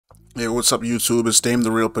Hey, what's up, YouTube? It's Dame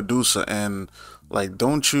the Real Producer, and like,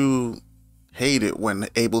 don't you hate it when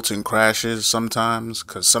Ableton crashes sometimes?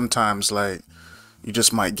 Because sometimes, like, you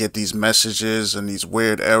just might get these messages and these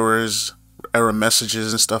weird error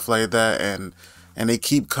messages and stuff like that, and they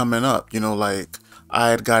keep coming up. Like I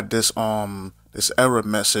had got this error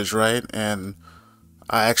message, right, and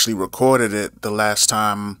I actually recorded it the last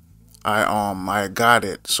time I got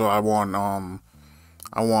it, so I want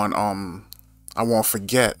I won't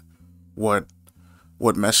forget what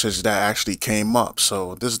what message that actually came up.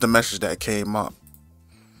 So this is the message that came up.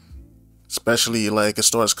 Especially like it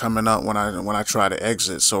starts coming up when I try to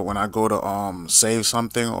exit. So when I go to save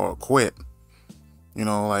something or quit,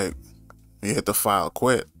 like you hit the file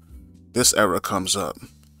quit, this error comes up,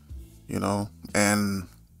 and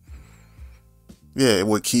yeah, it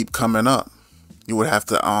would keep coming up. You would have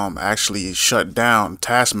to actually shut down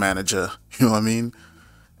Task Manager, you know what I mean?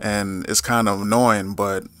 And it's kind of annoying,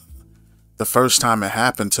 but the first time it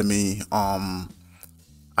happened to me, I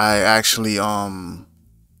actually I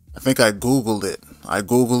think I googled it. I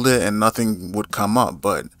googled it and nothing would come up,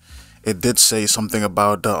 but it did say something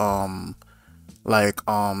about the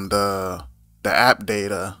the app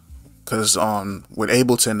data, cuz with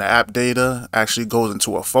Ableton the app data actually goes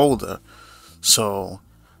into a folder. So,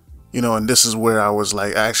 and this is where I was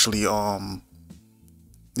like actually yeah,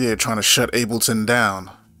 trying to shut Ableton down.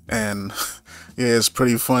 And yeah, it's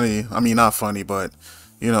pretty funny. I mean, not funny, but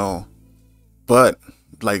you know, but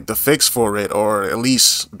like the fix for it, or at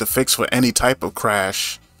least the fix for any type of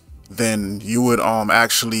crash, then you would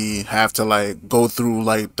actually have to like go through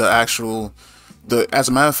like the as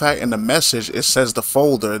a matter of fact, in the message it says the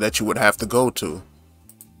folder that you would have to go to.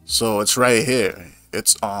 So it's right here.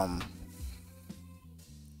 It's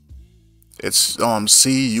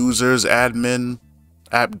C users admin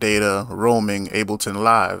app data roaming Ableton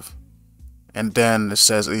Live. And then it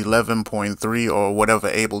says 11.3 or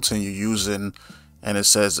whatever Ableton you're using, and it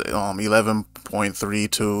says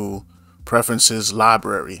 11.32 preferences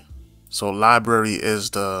library. So library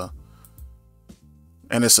is and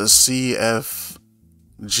it's a CFG.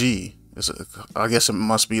 I guess it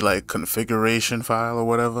must be like configuration file or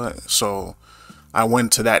whatever. So I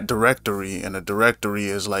went to that directory, and the directory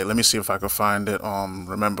is like, let me see if I can find it.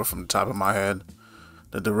 Remember from the top of my head,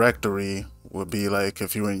 the directory would be like,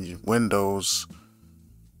 if you're in Windows,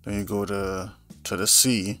 then you go to the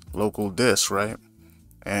C local disk, right,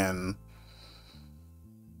 and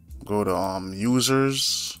go to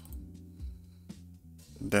users,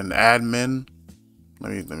 then admin.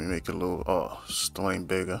 Let me make it a little. Oh, still ain't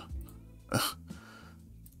bigger.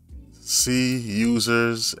 C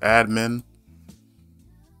users admin.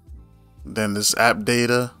 Then this app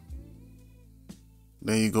data.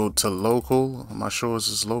 Then you go to local. I'm not sure is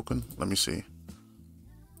this local. Let me see.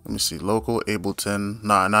 Let me see. Local Ableton.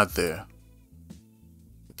 Nah, not there.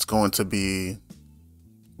 It's going to be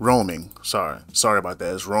roaming. Sorry about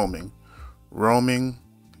that. It's roaming. Roaming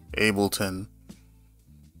Ableton.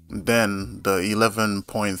 Then the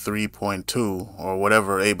 11.3.2 or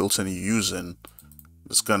whatever Ableton you're using.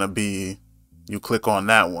 It's gonna be. You click on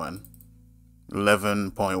that one. 11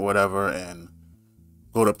 point whatever, and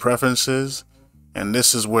go to preferences. And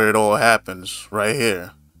this is where it all happens, right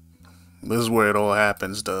here. This is where it all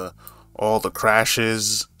happens, all the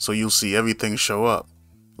crashes. So you'll see everything show up,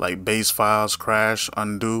 like base files crash,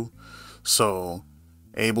 undo. So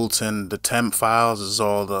Ableton, the temp files is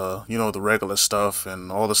all the, the regular stuff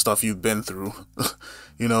and all the stuff you've been through.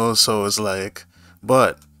 So it's like,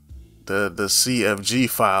 but the CFG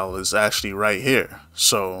file is actually right here.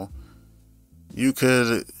 So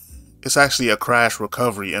it's actually a crash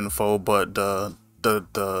recovery info, but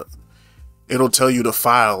it'll tell you the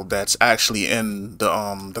file that's actually in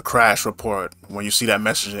the crash report when you see that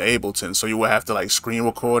message in Ableton. So you will have to like screen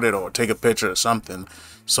record it or take a picture or something.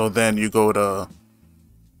 So then you go to,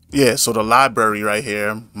 yeah, so the library right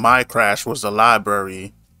here, my crash was the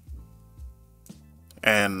library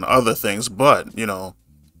and other things, but the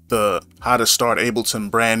how to start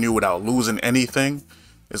Ableton brand new without losing anything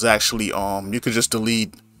is actually you could just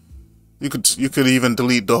delete. You could even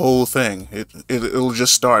delete the whole thing. It'll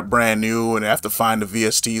just start brand new and have to find the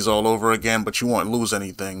VSTs all over again, but you won't lose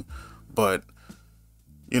anything. But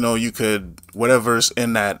you could, whatever's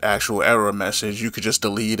in that actual error message, you could just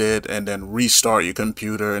delete it and then restart your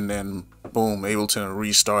computer, and then boom, Ableton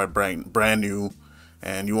restart brand new,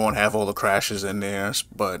 and you won't have all the crashes in there,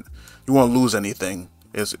 but you won't lose anything.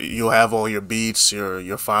 You'll have all your beats,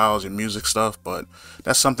 your files, your music stuff, but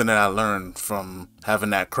that's something that I learned from having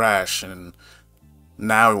that crash, and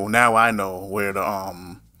now I know where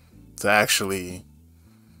to actually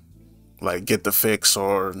like get the fix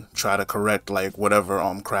or try to correct like whatever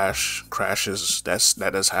crashes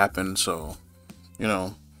that has happened. So, you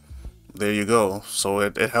know, there you go. So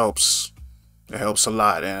it helps. It helps a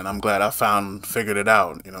lot, and I'm glad I figured it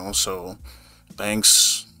out, you know. So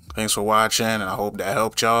thanks for watching, and I hope that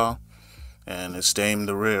helped y'all. And it's Dame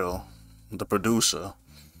the Real, the producer,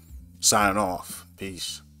 signing off.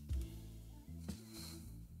 Peace.